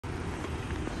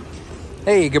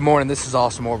Hey, good morning. This is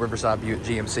Austin Moore, Riverside Buick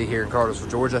GMC here in Cartersville,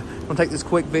 Georgia. I'm going to take this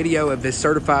quick video of this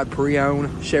certified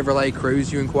pre-owned Chevrolet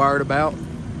Cruze you inquired about.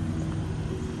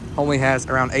 Only has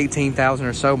around 18,000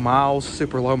 or so miles,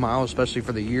 super low miles, especially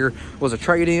for the year. Was a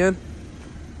trade-in.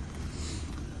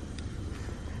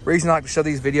 Reason I like to show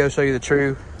these videos, show you the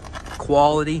true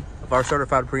quality of our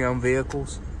certified pre-owned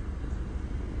vehicles.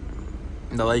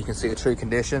 And that way you can see the true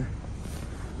condition.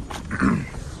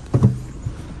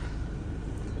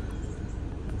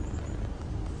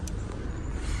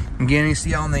 Again, you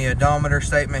see on the odometer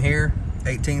statement here,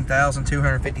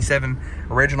 18,257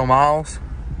 original miles.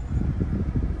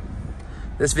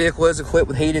 This vehicle is equipped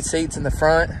with heated seats in the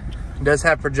front. It does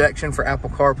have projection for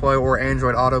Apple CarPlay or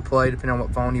Android Autoplay, depending on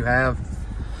what phone you have.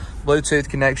 Bluetooth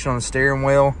connection on the steering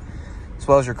wheel, as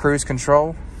well as your cruise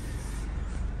control.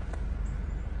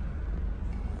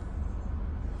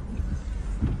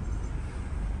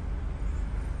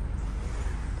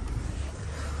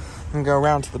 And go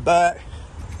around to the back.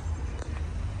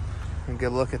 And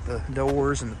good look at the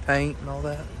doors and the paint and all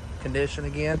that condition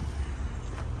again.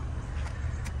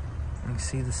 You can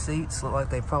see the seats look like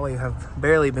they probably have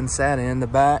barely been sat in the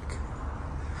back.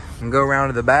 And go around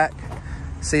to the back.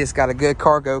 See, it's got a good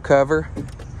cargo cover.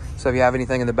 So if you have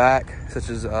anything in the back, such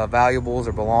as valuables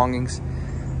or belongings,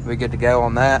 we're good to go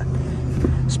on that.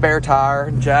 Spare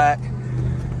tire, jack.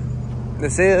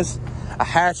 This is a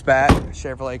hatchback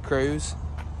Chevrolet Cruze.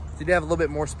 You do have a little bit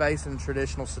more space than a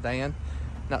traditional sedan.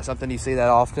 Not something you see that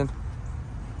often.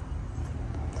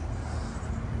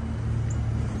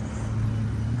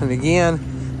 And again,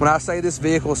 when I say this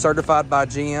vehicle is certified by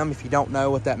GM, if you don't know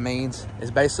what that means,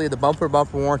 it's basically the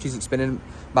bumper-to-bumper warranty is extended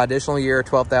by additional year,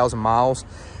 12,000 miles.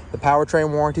 The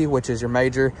powertrain warranty, which is your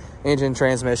major engine,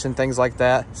 transmission, things like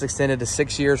that, is extended to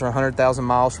 6 years or 100,000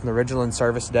 miles from the original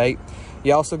in-service date.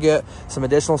 You also get some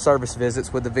additional service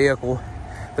visits with the vehicle.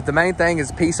 But the main thing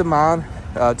is peace of mind.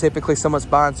 Typically, someone's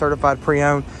buying certified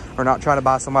pre-owned or not trying to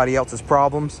buy somebody else's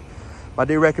problems. I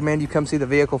do recommend you come see the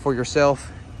vehicle for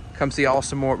yourself. Come see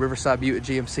Austin Moore at Riverside Buick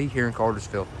GMC here in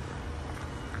Cartersville.